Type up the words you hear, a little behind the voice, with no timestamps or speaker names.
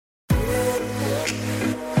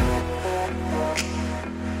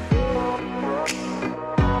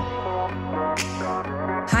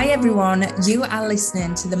everyone, you are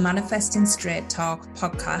listening to the Manifesting Straight Talk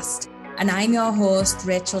podcast, and I'm your host,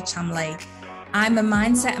 Rachel Chamley. I'm a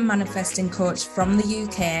mindset and manifesting coach from the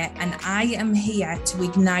UK, and I am here to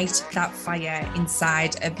ignite that fire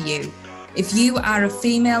inside of you. If you are a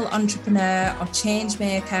female entrepreneur or change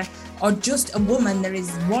maker, or just a woman that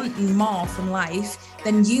is wanting more from life,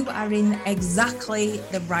 then you are in exactly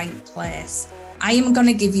the right place. I am going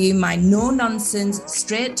to give you my no-nonsense,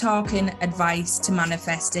 straight-talking advice to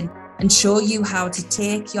manifesting and show you how to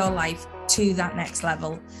take your life to that next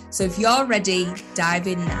level. So if you're ready, dive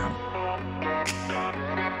in now.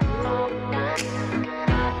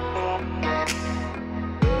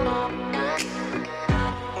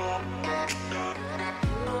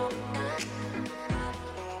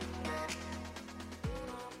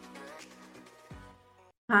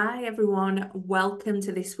 Hi everyone, welcome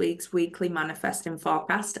to this week's weekly manifesting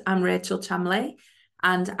forecast. I'm Rachel Chamley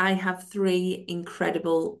and I have 3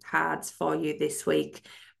 incredible cards for you this week.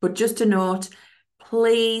 But just a note,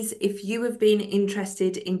 please, if you have been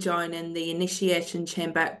interested in joining the initiation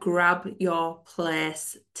chamber, grab your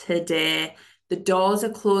place today. The doors are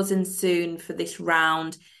closing soon for this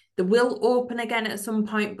round. They will open again at some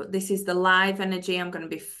point, but this is the live energy I'm going to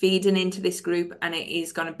be feeding into this group, and it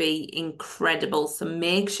is going to be incredible. So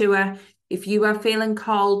make sure if you are feeling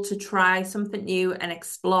called to try something new and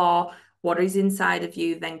explore what is inside of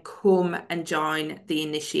you, then come and join the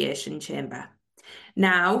initiation chamber.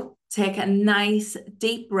 Now, take a nice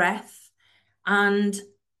deep breath. And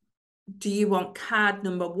do you want card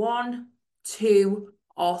number 1, 2,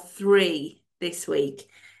 or 3 this week?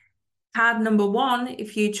 Card number 1,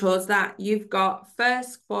 if you chose that, you've got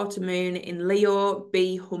first quarter moon in Leo,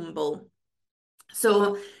 be humble.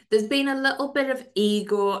 So there's been a little bit of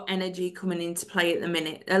ego energy coming into play at the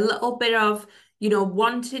minute, a little bit of,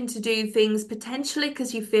 wanting to do things potentially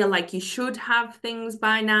because you feel like you should have things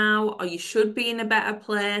by now, or you should be in a better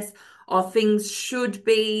place, or things should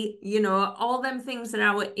be, all them things that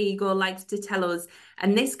our ego likes to tell us.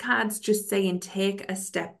 And this card's just saying, take a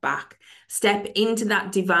step back. Step into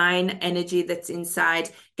that divine energy that's inside.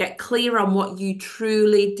 Get clear on what you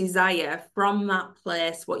truly desire from that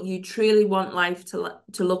place, what you truly want life to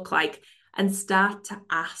look like, and start to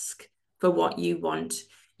ask for what you want.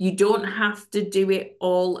 You don't have to do it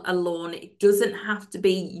all alone. It doesn't have to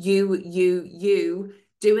be you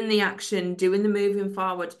doing the action, doing the moving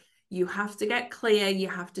forward. You have to get clear. You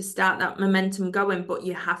have to start that momentum going, but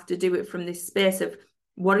you have to do it from this space of,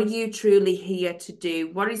 what are you truly here to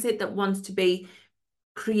do? What is it that wants to be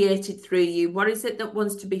created through you? What is it that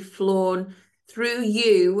wants to be flown through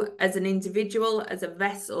you as an individual, as a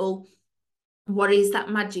vessel? What is that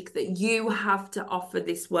magic that you have to offer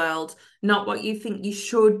this world? Not what you think you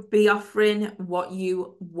should be offering, what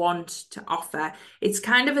you want to offer. It's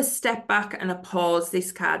kind of a step back and a pause,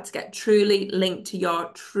 this card, to get truly linked to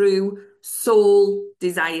your true soul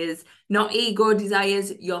desires, not ego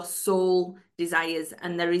desires, your soul desires.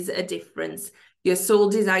 And there is a difference. Your soul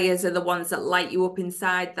desires are the ones that light you up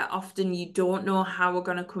inside, that often you don't know how are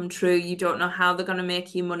going to come true. You don't know how they're going to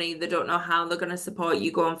make you money. They don't know how they're going to support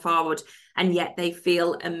you going forward. And yet they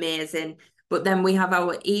feel amazing. But then we have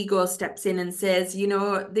our ego steps in and says,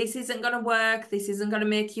 this isn't going to work. This isn't going to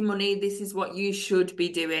make you money. This is what you should be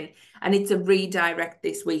doing. And it's a redirect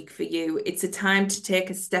this week for you. It's a time to take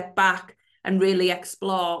a step back and really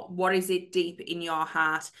explore what is it deep in your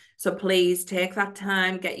heart. So please take that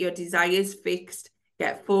time, get your desires fixed,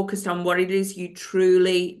 get focused on what it is you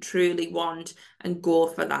truly, truly want, and go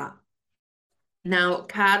for that. Now,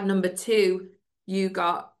 card number 2, you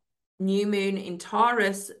got new moon in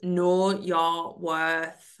Taurus, know your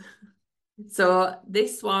worth. So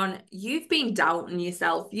this one, you've been doubting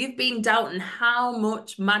yourself. You've been doubting how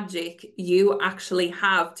much magic you actually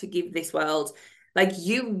have to give this world. Like,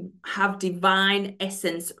 you have divine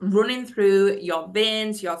essence running through your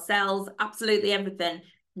veins, your cells, absolutely everything.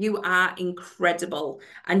 You are incredible.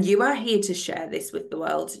 And you are here to share this with the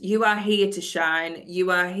world. You are here to shine.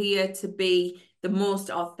 You are here to be the most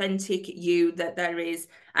authentic you that there is.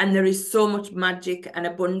 And there is so much magic and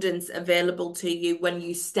abundance available to you when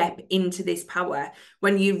you step into this power,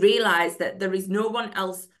 when you realize that there is no one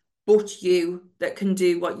else but you that can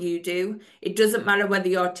do what you do. It doesn't matter whether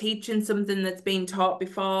you're teaching something that's been taught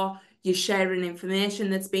before, you're sharing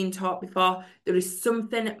information that's been taught before. There is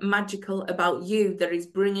something magical about you that is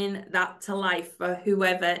bringing that to life for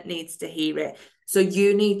whoever needs to hear it. So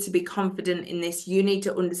you need to be confident in this. You need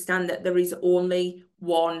to understand that there is only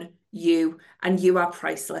one you, and you are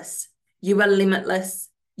priceless. You are limitless.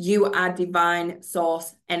 you are divine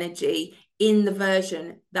source energy in the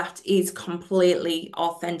version that is completely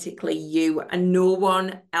authentically you, and no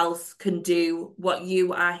one else can do what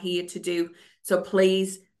you are here to do. So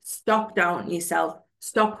please stop doubting yourself,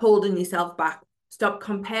 stop holding yourself back, stop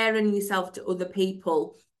comparing yourself to other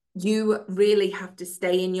people. You really have to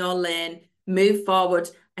stay in your lane, move forward,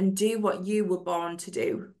 and do what you were born to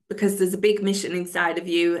do, because there's a big mission inside of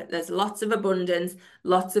you. There's lots of abundance,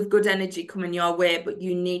 lots of good energy coming your way, but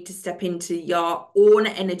you need to step into your own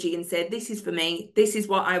energy and say, this is for me, this is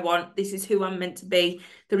what I want, this is who I'm meant to be.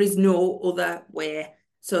 There is no other way.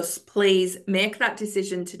 So please make that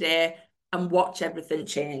decision today and watch everything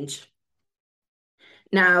change.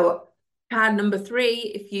 Now, card number 3,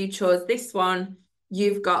 if you chose this one,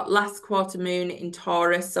 you've got last quarter moon in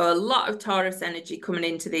Taurus. So a lot of Taurus energy coming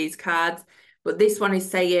into these cards. But this one is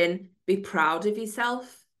saying, be proud of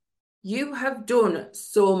yourself. You have done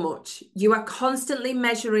so much. You are constantly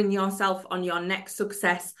measuring yourself on your next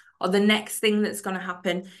success or the next thing that's going to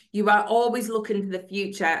happen. You are always looking to the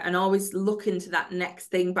future and always looking to that next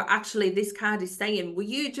thing. But actually, this card is saying, will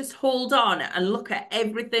you just hold on and look at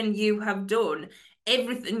everything you have done,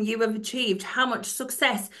 everything you have achieved, how much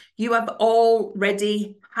success you have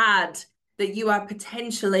already had that you are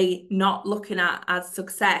potentially not looking at as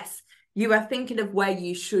success. You are thinking of where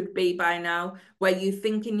you should be by now, where you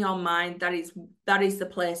think in your mind that is the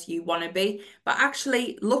place you want to be. But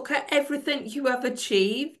actually, look at everything you have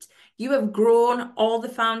achieved. You have grown all the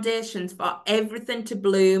foundations for everything to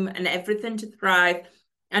bloom and everything to thrive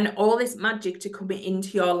and all this magic to come into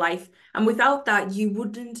your life. And without that, you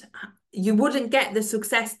wouldn't get the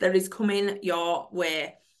success that is coming your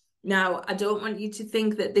way. Now, I don't want you to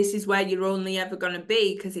think that this is where you're only ever going to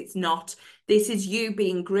be, because it's not. This is you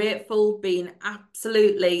being grateful, being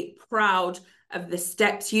absolutely proud of the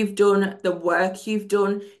steps you've done, the work you've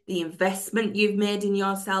done, the investment you've made in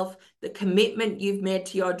yourself, the commitment you've made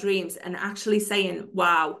to your dreams, and actually saying,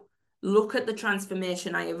 wow, look at the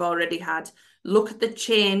transformation I have already had. Look at the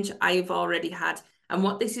change I have already had. And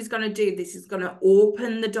what this is going to do, this is going to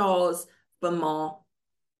open the doors for more.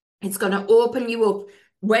 It's going to open you up.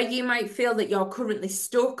 Where you might feel that you're currently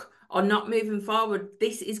stuck or not moving forward,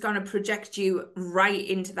 this is going to project you right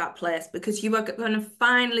into that place, because you are going to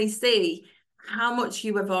finally see how much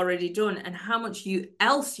you have already done and how much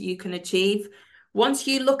else you can achieve. Once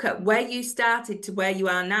you look at where you started to where you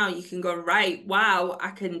are now, you can go, right, wow,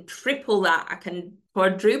 I can triple that, I can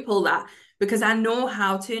quadruple that, because I know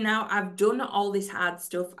how to now. I've done all this hard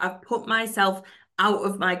stuff. I've put myself out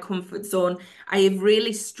of my comfort zone. I have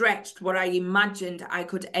really stretched what I imagined I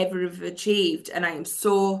could ever have achieved. And I am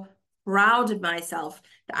so proud of myself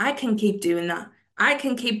that I can keep doing that. I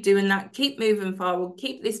can keep doing that, keep moving forward,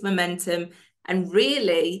 keep this momentum, and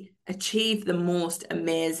really achieve the most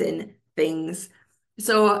amazing things.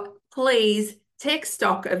 So please take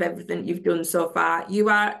stock of everything you've done so far. You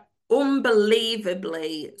are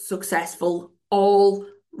unbelievably successful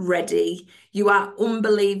already. You are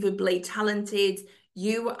unbelievably talented.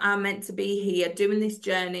 You are meant to be here doing this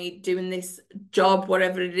journey, doing this job,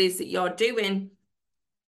 whatever it is that you're doing.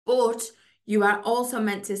 But you are also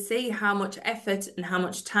meant to see how much effort and how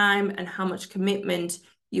much time and how much commitment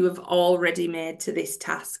you have already made to this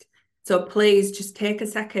task. So please just take a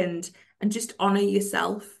second and just honor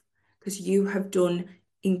yourself, because you have done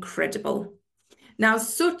incredible. Now,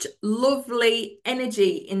 such lovely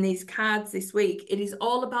energy in these cards this week. It is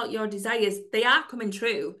all about your desires. They are coming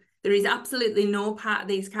true. There is absolutely no part of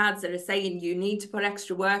these cards that are saying you need to put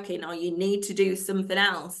extra work in or you need to do something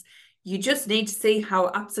else. You just need to see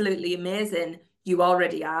how absolutely amazing you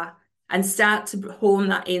already are and start to hone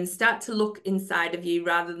that in, start to look inside of you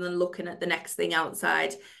rather than looking at the next thing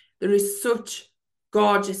outside. There is such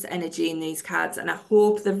gorgeous energy in these cards, and I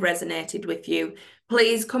hope they've resonated with you.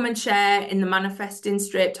 Please come and share in the Manifesting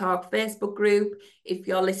Straight Talk Facebook group. If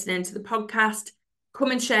you're listening to the podcast,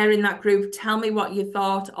 come and share in that group. Tell me what you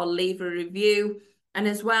thought or leave a review. And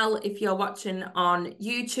as well, if you're watching on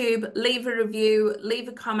YouTube, leave a review, leave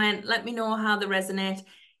a comment, let me know how they resonate.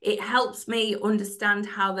 It helps me understand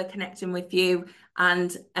how they're connecting with you,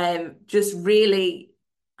 and just really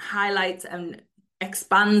highlights and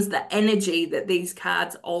expands the energy that these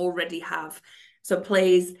cards already have. So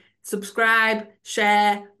please subscribe,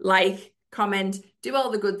 share, like, comment, do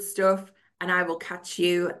all the good stuff, and I will catch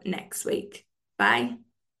you next week. Bye.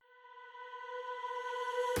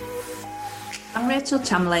 I'm Rachel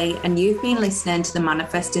Chamley, and you've been listening to the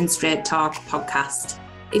Manifesting Straight Talk podcast.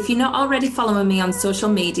 If you're not already following me on social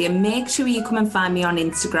media, make sure you come and find me on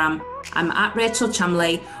Instagram. I'm at Rachel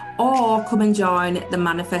Chamley, or come and join the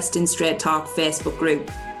Manifesting Straight Talk Facebook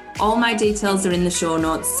group. All my details are in the show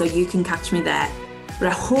notes, so you can catch me there. But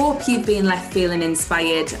I hope you've been left feeling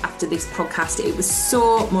inspired after this podcast. It was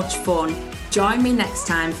so much fun. Join me next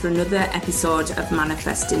time for another episode of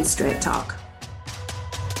Manifesting Straight Talk.